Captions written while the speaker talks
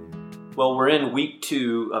Well, we're in week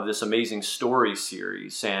 2 of this amazing story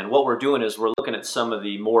series, and what we're doing is we're looking at some of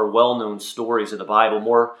the more well-known stories of the Bible,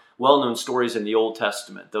 more well-known stories in the Old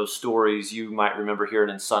Testament, those stories you might remember hearing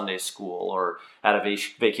in Sunday school or at a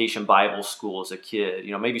vacation Bible school as a kid,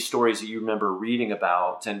 maybe stories that you remember reading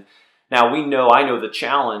about. And now I know the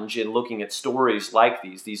challenge in looking at stories like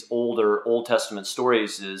these older Old Testament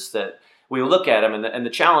stories is that we look at them, and the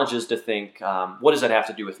challenge is to think, what does that have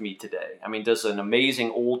to do with me today? I mean, does an amazing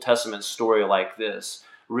Old Testament story like this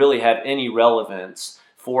really have any relevance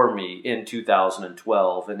for me in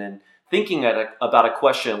 2012? And in thinking about a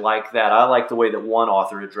question like that, I like the way that one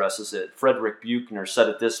author addresses it. Frederick Buechner said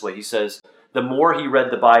it this way. He says, the more he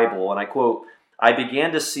read the Bible, and I quote, "I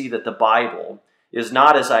began to see that the Bible is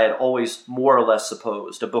not, as I had always more or less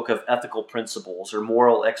supposed, a book of ethical principles or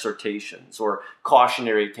moral exhortations or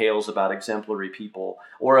cautionary tales about exemplary people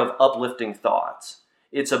or of uplifting thoughts.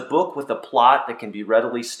 It's a book with a plot that can be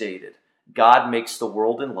readily stated. God makes the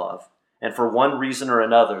world in love, and for one reason or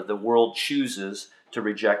another, the world chooses to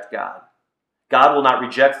reject God. God will not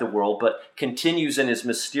reject the world, but continues in his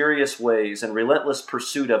mysterious ways and relentless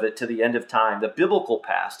pursuit of it to the end of time. The biblical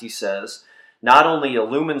past," he says, "not only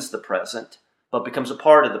illumines the present, but becomes a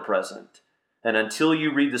part of the present. And until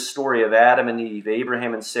you read the story of Adam and Eve,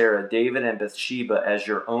 Abraham and Sarah, David and Bathsheba as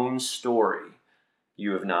your own story,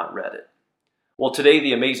 you have not read it." Well, today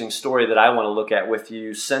the amazing story that I want to look at with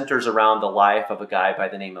you centers around the life of a guy by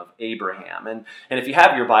the name of Abraham. And if you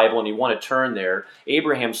have your Bible and you want to turn there,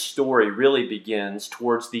 Abraham's story really begins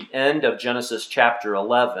towards the end of Genesis chapter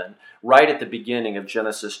 11, right at the beginning of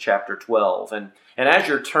Genesis chapter 12. And as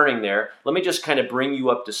you're turning there, let me just kind of bring you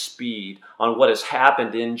up to speed on what has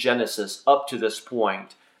happened in Genesis up to this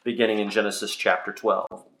point, beginning in Genesis chapter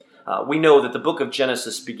 12. We know that the book of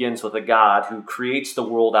Genesis begins with a God who creates the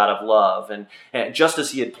world out of love, and just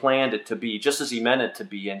as he had planned it to be, just as he meant it to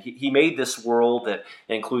be. And he made this world that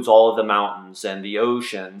includes all of the mountains and the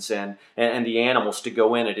oceans and the animals to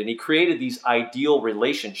go in it. And he created these ideal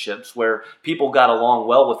relationships where people got along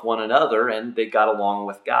well with one another and they got along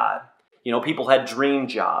with God. People had dream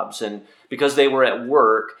jobs, and because they were at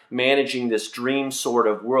work managing this dream sort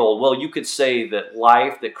of world, well, you could say that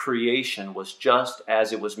life, that creation was just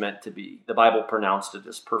as it was meant to be. The Bible pronounced it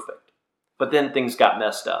as perfect. But then things got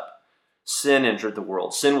messed up. Sin entered the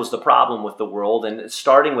world. Sin was the problem with the world, and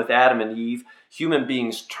starting with Adam and Eve, human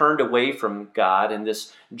beings turned away from God, and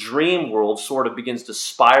this dream world sort of begins to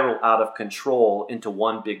spiral out of control into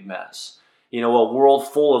one big mess. A world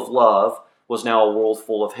full of love was now a world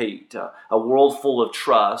full of hate. A world full of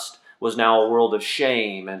trust was now a world of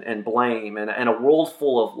shame and blame. And a world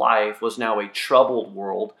full of life was now a troubled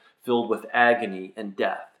world filled with agony and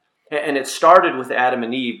death. And it started with Adam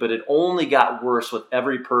and Eve, but it only got worse with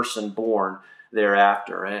every person born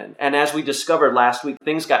thereafter. And as we discovered last week,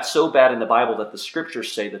 things got so bad in the Bible that the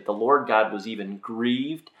scriptures say that the Lord God was even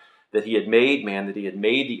grieved that he had made man, that he had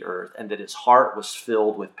made the earth, and that his heart was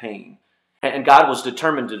filled with pain. And God was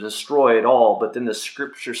determined to destroy it all, but then the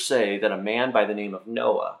scriptures say that a man by the name of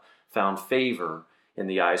Noah found favor in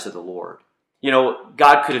the eyes of the Lord.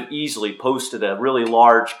 God could have easily posted a really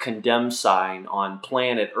large condemn sign on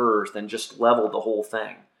planet Earth and just leveled the whole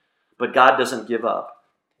thing. But God doesn't give up.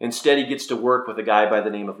 Instead, he gets to work with a guy by the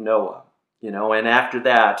name of Noah. And after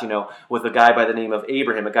that, with a guy by the name of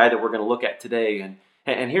Abraham, a guy that we're going to look at today.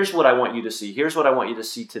 And here's what I want you to see. Here's what I want you to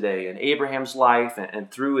see today in Abraham's life and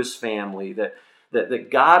through his family, that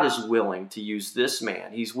God is willing to use this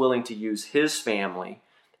man. He's willing to use his family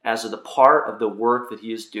as a part of the work that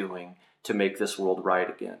he is doing to make this world right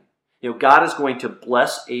again. God is going to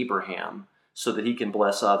bless Abraham so that he can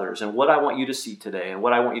bless others. And what I want you to see today, and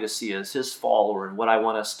what I want you to see as his follower, and what I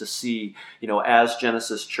want us to see, as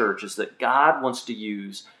Genesis Church, is that God wants to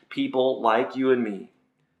use people like you and me,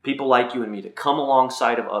 to come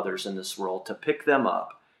alongside of others in this world, to pick them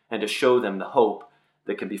up and to show them the hope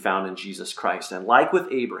that can be found in Jesus Christ. And like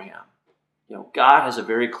with Abraham, God has a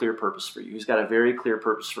very clear purpose for you. He's got a very clear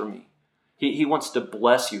purpose for me. He wants to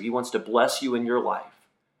bless you. He wants to bless you in your life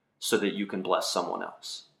so that you can bless someone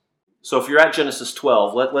else. So if you're at Genesis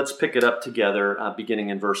 12, let's pick it up together beginning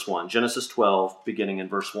in verse 1. Genesis 12, beginning in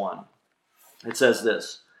verse 1. It says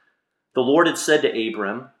this: "The Lord had said to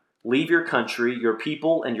Abram, 'Leave your country, your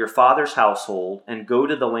people, and your father's household, and go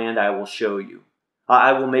to the land I will show you.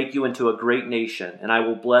 I will make you into a great nation, and I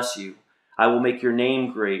will bless you. I will make your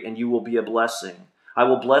name great, and you will be a blessing. I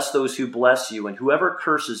will bless those who bless you, and whoever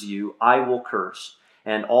curses you, I will curse.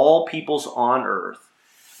 And all peoples on earth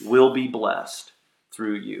will be blessed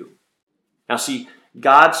through you.'" Now see,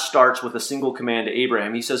 God starts with a single command to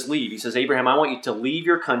Abraham. He says, leave. He says, Abraham, I want you to leave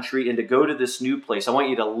your country and to go to this new place. I want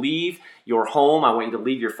you to leave your home. I want you to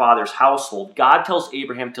leave your father's household. God tells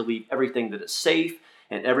Abraham to leave everything that is safe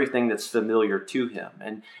and everything that's familiar to him.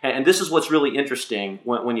 And this is what's really interesting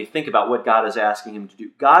when you think about what God is asking him to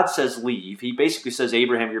do. God says leave. He basically says,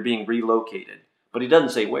 Abraham, you're being relocated. But he doesn't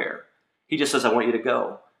say where. He just says, I want you to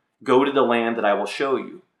go. Go to the land that I will show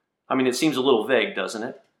you. I mean, it seems a little vague, doesn't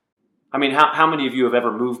it? I mean, how many of you have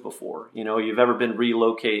ever moved before? You know, you've ever been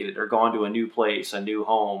relocated or gone to a new place, a new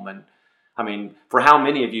home. And I mean, for how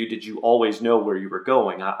many of you did you always know where you were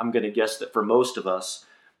going? I'm going to guess that for most of us,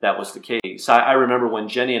 that was the case. I remember when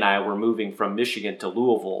Jenny and I were moving from Michigan to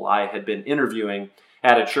Louisville, I had been interviewing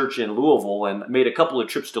at a church in Louisville and made a couple of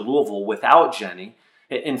trips to Louisville without Jenny.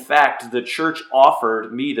 In fact, the church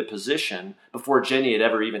offered me the position before Jenny had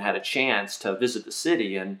ever even had a chance to visit the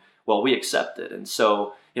city. And well, we accepted. And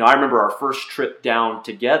so, I remember our first trip down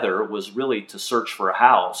together was really to search for a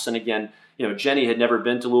house. And again, Jenny had never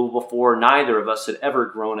been to Louisville before. Neither of us had ever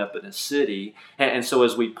grown up in a city. And so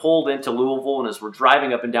as we pulled into Louisville and as we're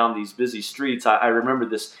driving up and down these busy streets, I remember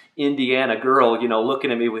this Indiana girl,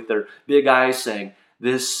 looking at me with their big eyes saying,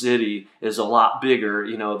 this city is a lot bigger,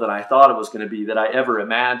 than I thought it was going to be, that I ever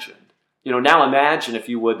imagined. Now imagine, if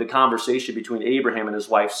you would, the conversation between Abraham and his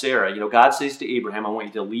wife Sarah. God says to Abraham, I want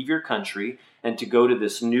you to leave your country and to go to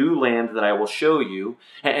this new land that I will show you.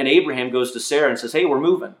 And Abraham goes to Sarah and says, hey, we're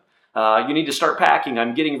moving. You need to start packing.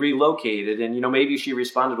 I'm getting relocated. And, maybe she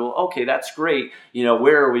responded, well, okay, that's great.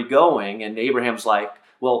 Where are we going? And Abraham's like,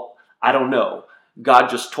 well, I don't know. God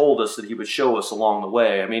just told us that he would show us along the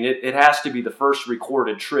way. I mean, it has to be the first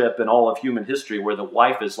recorded trip in all of human history where the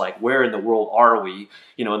wife is like, where in the world are we?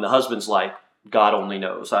 And the husband's like, God only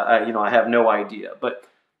knows. I have no idea. But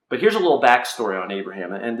here's a little backstory on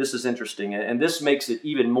Abraham, and this is interesting. And this makes it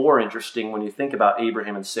even more interesting when you think about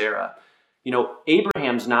Abraham and Sarah.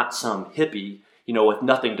 Abraham's not some hippie, with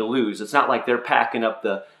nothing to lose. It's not like they're packing up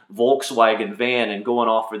the Volkswagen van and going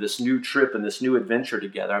off for this new trip and this new adventure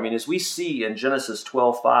together. I mean, as we see in Genesis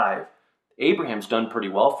 12:5, Abraham's done pretty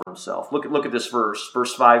well for himself. Look at this verse.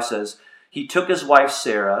 Verse 5 says, he took his wife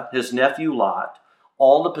Sarah, his nephew Lot,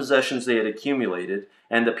 all the possessions they had accumulated,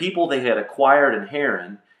 and the people they had acquired in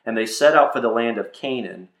Haran, and they set out for the land of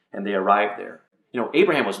Canaan, and they arrived there.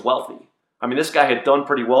 Abraham was wealthy. I mean, this guy had done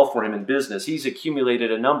pretty well for him in business. He's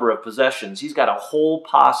accumulated a number of possessions. He's got a whole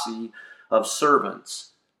posse of servants.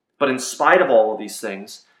 But in spite of all of these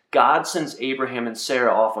things, God sends Abraham and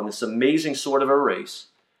Sarah off on this amazing sort of a race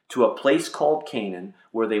to a place called Canaan,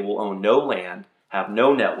 where they will own no land, have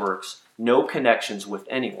no networks, no connections with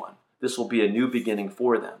anyone. This will be a new beginning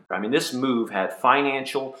for them. I mean, this move had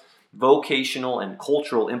financial, vocational, and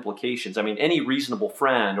cultural implications. I mean, any reasonable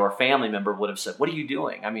friend or family member would have said, what are you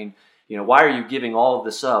doing? I mean, why are you giving all of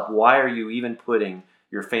this up? Why are you even putting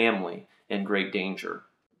your family in great danger?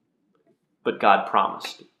 But God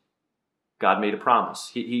promised. God made a promise.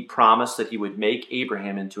 He promised that he would make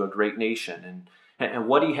Abraham into a great nation. And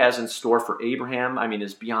what he has in store for Abraham, I mean,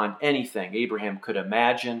 is beyond anything Abraham could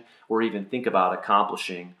imagine or even think about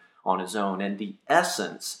accomplishing on his own. And the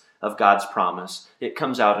essence of God's promise, it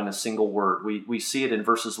comes out in a single word. We see it in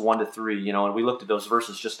verses 1-3, and we looked at those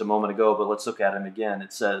verses just a moment ago, but let's look at them again.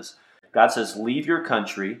 It says, God says, leave your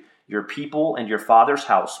country, your people, and your father's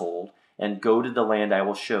household, and go to the land I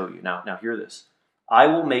will show you. Now hear this. I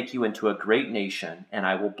will make you into a great nation, and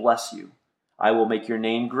I will bless you. I will make your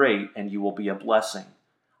name great, and you will be a blessing.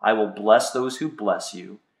 I will bless those who bless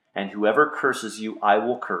you, and whoever curses you, I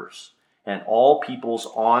will curse. And all peoples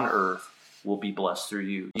on earth will be blessed through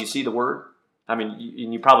you. You see the word? I mean,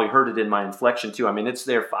 you probably heard it in my inflection too. I mean, it's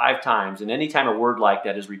there 5 times. And anytime a word like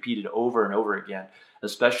that is repeated over and over again,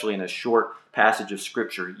 especially in a short passage of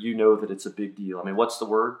Scripture, you know that it's a big deal. I mean, what's the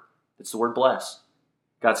word? It's the word bless.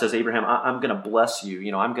 God says, Abraham, I'm going to bless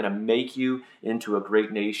you. I'm going to make you into a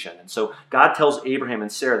great nation. And so God tells Abraham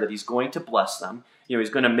and Sarah that he's going to bless them.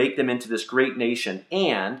 He's going to make them into this great nation,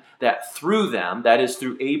 and that through them, that is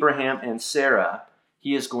through Abraham and Sarah,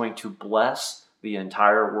 he is going to bless the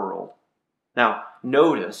entire world. Now,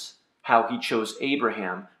 notice how he chose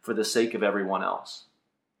Abraham for the sake of everyone else.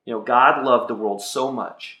 God loved the world so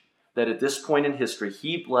much that at this point in history,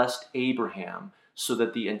 he blessed Abraham so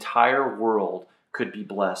that the entire world could be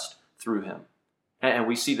blessed through him. And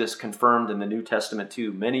we see this confirmed in the New Testament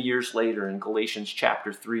too. Many years later in Galatians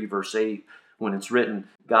chapter 3, verse 8, when it's written,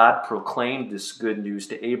 God proclaimed this good news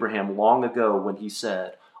to Abraham long ago when he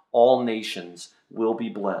said, all nations will be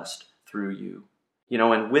blessed through you.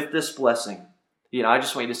 And with this blessing, I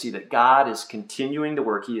just want you to see that God is continuing to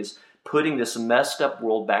work. He is putting this messed up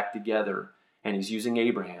world back together. And he's using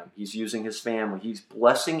Abraham. He's using his family. He's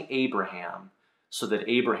blessing Abraham so that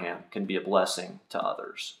Abraham can be a blessing to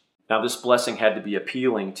others. Now, this blessing had to be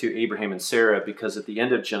appealing to Abraham and Sarah because at the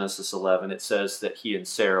end of Genesis 11, it says that he and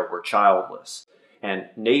Sarah were childless. And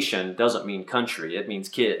nation doesn't mean country. It means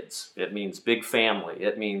kids. It means big family.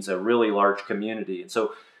 It means a really large community. And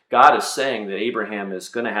so God is saying that Abraham is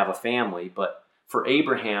going to have a family, but for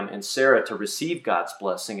Abraham and Sarah to receive God's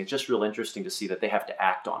blessing, it's just real interesting to see that they have to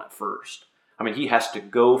act on it first. I mean, he has to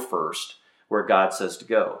go first where God says to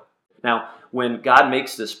go. Now, when God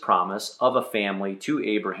makes this promise of a family to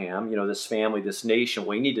Abraham, this family, this nation,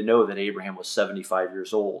 well, you need to know that Abraham was 75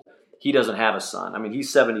 years old. He doesn't have a son. I mean,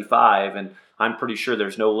 he's 75, and I'm pretty sure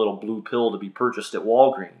there's no little blue pill to be purchased at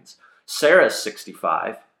Walgreens. Sarah's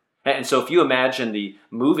 65. And so if you imagine the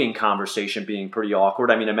moving conversation being pretty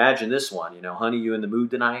awkward, I mean, imagine this one, honey, you in the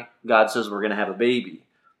mood tonight? God says we're going to have a baby.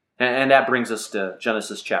 And that brings us to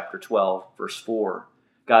Genesis chapter 12, verse 4.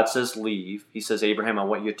 God says, leave. He says, Abraham, I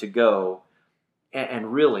want you to go.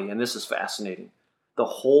 And really, and this is fascinating, the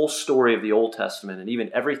whole story of the Old Testament and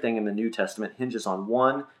even everything in the New Testament hinges on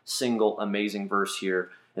one single amazing verse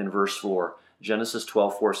here in verse 4. Genesis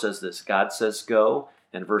 12:4 says this, God says go,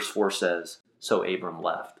 and verse 4 says, so Abram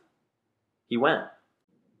left. He went.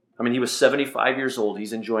 I mean, he was 75 years old.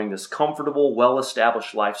 He's enjoying this comfortable,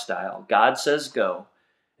 well-established lifestyle. God says go,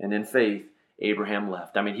 and in faith, Abraham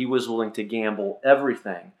left. I mean, he was willing to gamble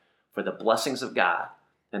everything for the blessings of God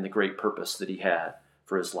and the great purpose that he had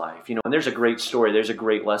for his life. And there's a great story. There's a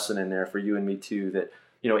great lesson in there for you and me too that,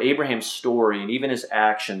 Abraham's story and even his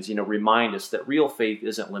actions, remind us that real faith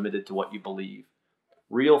isn't limited to what you believe.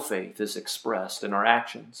 Real faith is expressed in our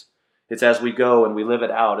actions. It's as we go and we live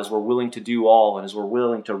it out, as we're willing to do all and as we're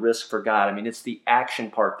willing to risk for God. I mean, it's the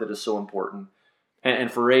action part that is so important.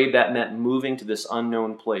 And for Abe, that meant moving to this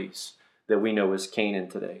unknown place that we know as Canaan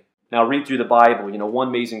today. Now, read through the Bible, one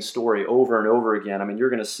amazing story over and over again. I mean,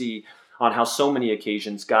 you're going to see on how so many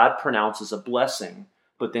occasions God pronounces a blessing,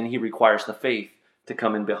 but then he requires the faith to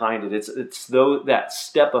come in behind it. It's that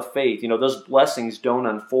step of faith. Those blessings don't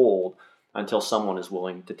unfold until someone is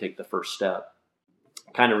willing to take the first step.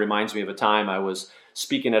 Kind of reminds me of a time I was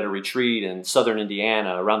speaking at a retreat in southern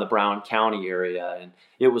Indiana around the Brown County area, and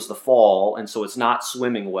it was the fall, and so it's not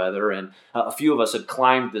swimming weather, and a few of us had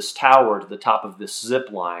climbed this tower to the top of this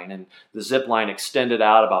zip line, and the zip line extended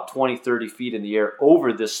out about 20, 30 feet in the air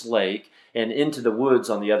over this lake and into the woods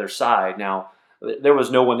on the other side. Now, there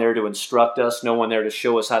was no one there to instruct us, no one there to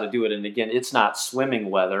show us how to do it, and again, it's not swimming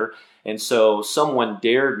weather, and so someone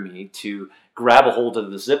dared me to grab a hold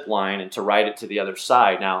of the zip line and to ride it to the other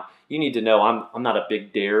side. Now, you need to know I'm not a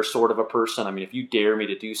big dare sort of a person. I mean, if you dare me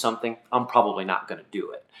to do something, I'm probably not going to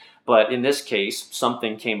do it. But in this case,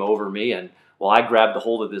 something came over me and, I grabbed the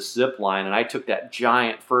hold of this zip line and I took that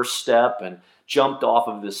giant first step and jumped off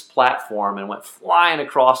of this platform and went flying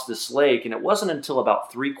across this lake. And it wasn't until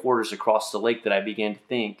about 3/4 across the lake that I began to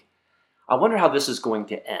think, I wonder how this is going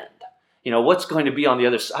to end. What's going to be on the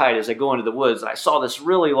other side as I go into the woods? I saw this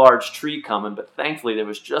really large tree coming, but thankfully there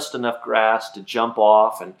was just enough grass to jump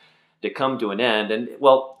off and to come to an end. And it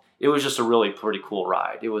was just a really pretty cool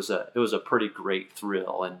ride. It was a pretty great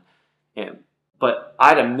thrill. But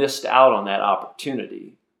I'd have missed out on that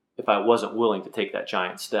opportunity if I wasn't willing to take that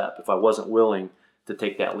giant step, if I wasn't willing to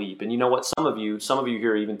take that leap. And you know what? Some of you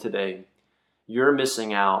here even today, you're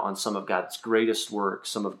missing out on some of God's greatest work,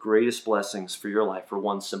 some of greatest blessings for your life for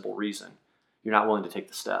one simple reason. You're not willing to take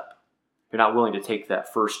the step. You're not willing to take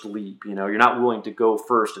that first leap. You're not willing to go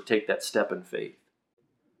first to take that step in faith.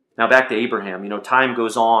 Now back to Abraham, time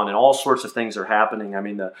goes on and all sorts of things are happening. I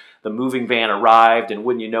mean, the moving van arrived and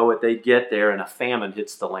wouldn't you know it, they get there and a famine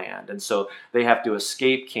hits the land. And so they have to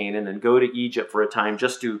escape Canaan and go to Egypt for a time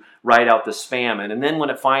just to ride out this famine. And then when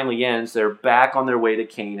it finally ends, they're back on their way to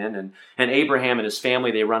Canaan. And Abraham and his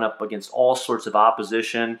family, they run up against all sorts of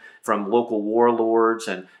opposition from local warlords.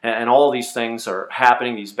 And all these things are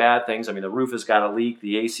happening, these bad things. I mean, the roof has got a leak,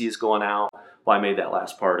 the AC is going out. Well, I made that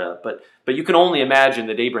last part up. But you can only imagine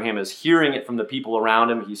that Abraham is hearing it from the people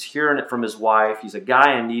around him. He's hearing it from his wife. He's a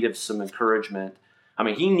guy in need of some encouragement. I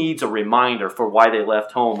mean, he needs a reminder for why they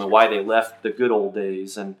left home and why they left the good old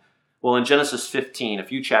days. And, in Genesis 15, a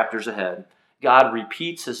few chapters ahead, God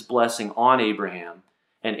repeats his blessing on Abraham.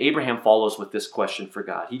 And Abraham follows with this question for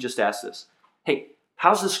God. He just asks this, hey,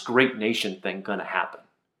 how's this great nation thing going to happen?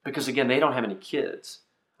 Because, again, they don't have any kids.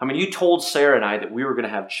 I mean, you told Sarah and I that we were going to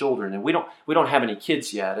have children, and we don't have any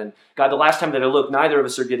kids yet. And God, the last time that I looked, neither of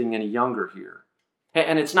us are getting any younger here.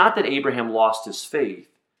 And it's not that Abraham lost his faith.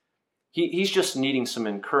 He's just needing some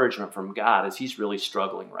encouragement from God as he's really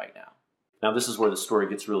struggling right now. Now, this is where the story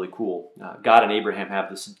gets really cool. God and Abraham have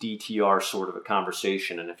this DTR sort of a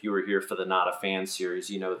conversation, and if you were here for the Not a Fan series,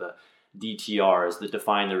 you know the DTR is the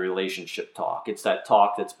define the relationship talk. It's that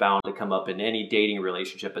talk that's bound to come up in any dating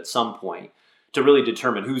relationship at some point to really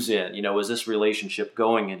determine who's in. Is this relationship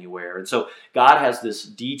going anywhere? And so God has this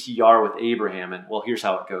DTR with Abraham, and well, here's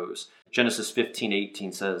how it goes. Genesis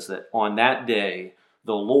 15:18 says that on that day,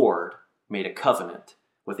 the Lord made a covenant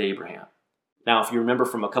with Abraham. Now, if you remember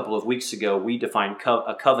from a couple of weeks ago, we defined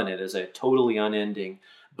a covenant as a totally unending,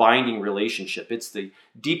 binding relationship. It's the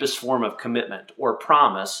deepest form of commitment or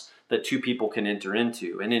promise that two people can enter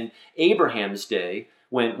into. And in Abraham's day,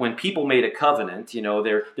 when people made a covenant,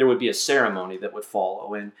 there would be a ceremony that would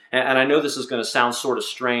follow. And I know this is going to sound sort of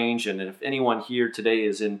strange, and if anyone here today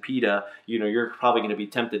is in PETA, you're probably going to be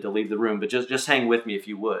tempted to leave the room, but just hang with me if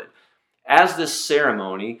you would. As this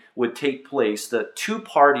ceremony would take place, the two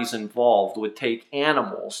parties involved would take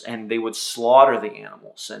animals and they would slaughter the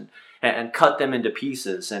animals and cut them into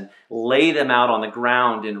pieces and lay them out on the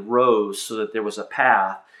ground in rows so that there was a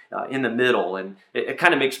path in the middle. And it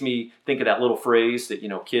kind of makes me think of that little phrase that,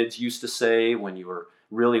 kids used to say when you were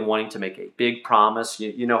really wanting to make a big promise.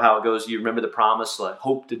 You know how it goes. You remember the promise, like,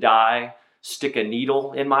 hope to die, stick a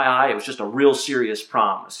needle in my eye. It was just a real serious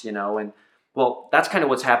promise, and well, that's kind of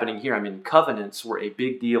what's happening here. I mean, covenants were a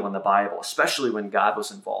big deal in the Bible, especially when God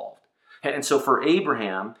was involved. And so for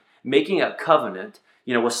Abraham, making a covenant,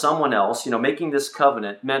 with someone else, making this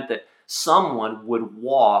covenant meant that someone would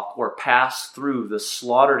walk or pass through the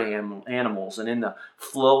slaughtered animals and in the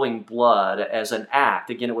flowing blood as an act.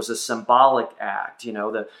 Again, it was a symbolic act,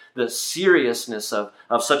 the seriousness of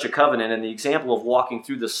such a covenant. And the example of walking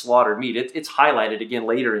through the slaughtered meat, it's highlighted again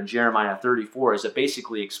later in Jeremiah 34 as it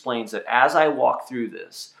basically explains that as I walk through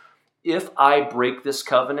this, if I break this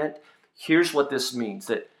covenant, here's what this means,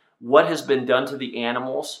 that what has been done to the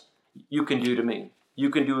animals, you can do to me. You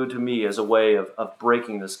can do it to me as a way of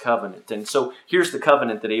breaking this covenant. And so here's the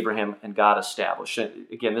covenant that Abraham and God established. And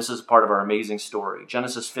again, this is part of our amazing story.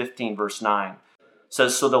 Genesis 15, verse 9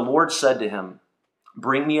 says, So the Lord said to him,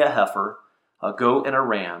 Bring me a heifer, a goat, and a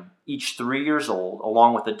ram, each 3 years old,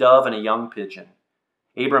 along with a dove and a young pigeon.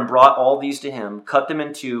 Abram brought all these to him, cut them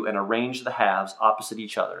in two, and arranged the halves opposite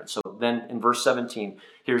each other. And so then in verse 17,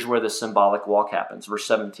 here's where the symbolic walk happens. Verse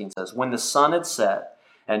 17 says, When the sun had set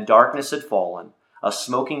and darkness had fallen, a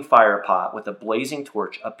smoking firepot with a blazing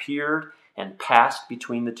torch appeared and passed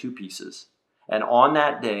between the two pieces. And on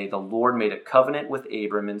that day the Lord made a covenant with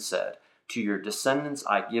Abram and said, To your descendants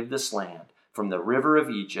I give this land, from the river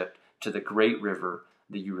of Egypt to the great river,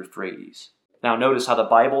 the Euphrates. Now notice how the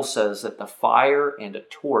Bible says that the fire and a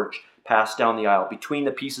torch passed down the aisle between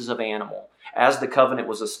the pieces of animal as the covenant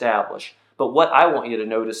was established. But what I want you to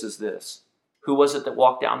notice is this. Who was it that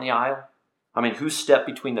walked down the aisle? Who stepped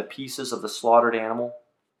between the pieces of the slaughtered animal?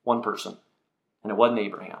 One person. And it wasn't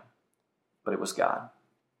Abraham, but it was God.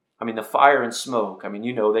 The fire and smoke,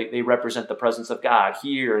 they represent the presence of God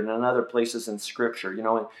here and in other places in Scripture,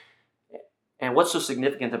 And what's so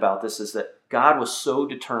significant about this is that God was so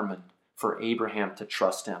determined for Abraham to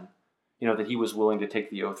trust him, that he was willing to take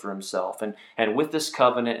the oath for himself. And with this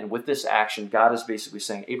covenant and with this action, God is basically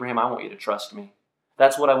saying, Abraham, I want you to trust me.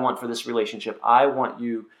 That's what I want for this relationship. I want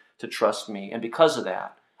you to trust me. And because of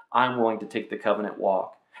that, I'm willing to take the covenant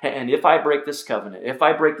walk. And if I break this covenant, if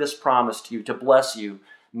I break this promise to you to bless you,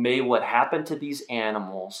 may what happened to these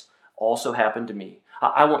animals also happen to me.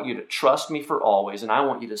 I want you to trust me for always, and I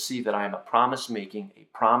want you to see that I am a promise-making, a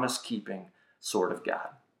promise-keeping sort of God.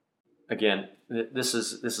 Again, this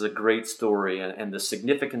is a great story, and the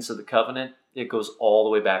significance of the covenant, it goes all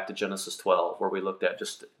the way back to Genesis 12, where we looked at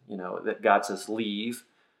just, that God says, leave,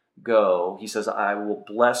 go. He says, I will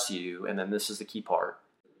bless you. And then this is the key part.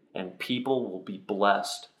 And people will be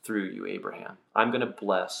blessed through you, Abraham. I'm going to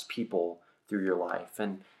bless people through your life.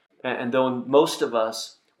 And though most of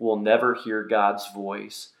us will never hear God's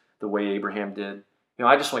voice the way Abraham did,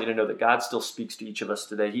 I just want you to know that God still speaks to each of us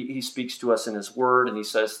today. He speaks to us in His Word, and He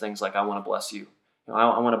says things like, I want to bless you.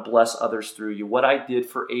 I want to bless others through you. What I did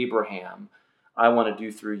for Abraham, I want to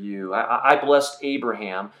do through you. I blessed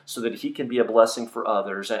Abraham so that he can be a blessing for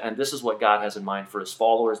others. And this is what God has in mind for His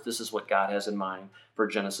followers. This is what God has in mind for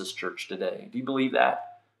Genesis Church today. Do you believe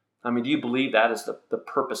that? Do you believe that is the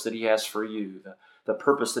purpose that He has for you, the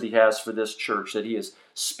purpose that He has for this church, that He is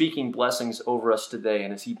speaking blessings over us today?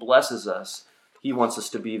 And as He blesses us, He wants us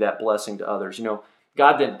to be that blessing to others.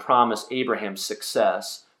 God didn't promise Abraham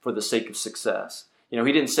success for the sake of success. He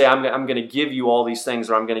didn't say, I'm going to give you all these things,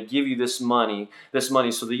 or I'm going to give you this money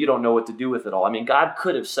so that you don't know what to do with it all. God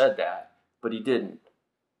could have said that, but He didn't.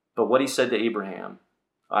 But what He said to Abraham,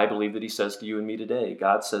 I believe that he says to you and me today,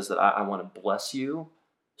 God says that I want to bless you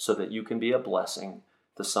so that you can be a blessing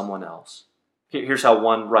to someone else. Here's how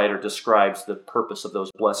one writer describes the purpose of those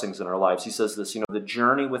blessings in our lives. He says this, the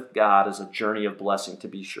journey with God is a journey of blessing, to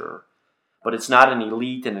be sure, but it's not an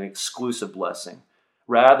elite and an exclusive blessing.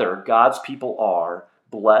 Rather, God's people are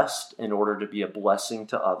blessed in order to be a blessing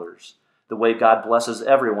to others. The way God blesses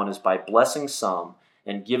everyone is by blessing some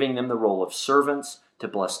and giving them the role of servants to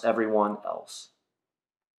bless everyone else.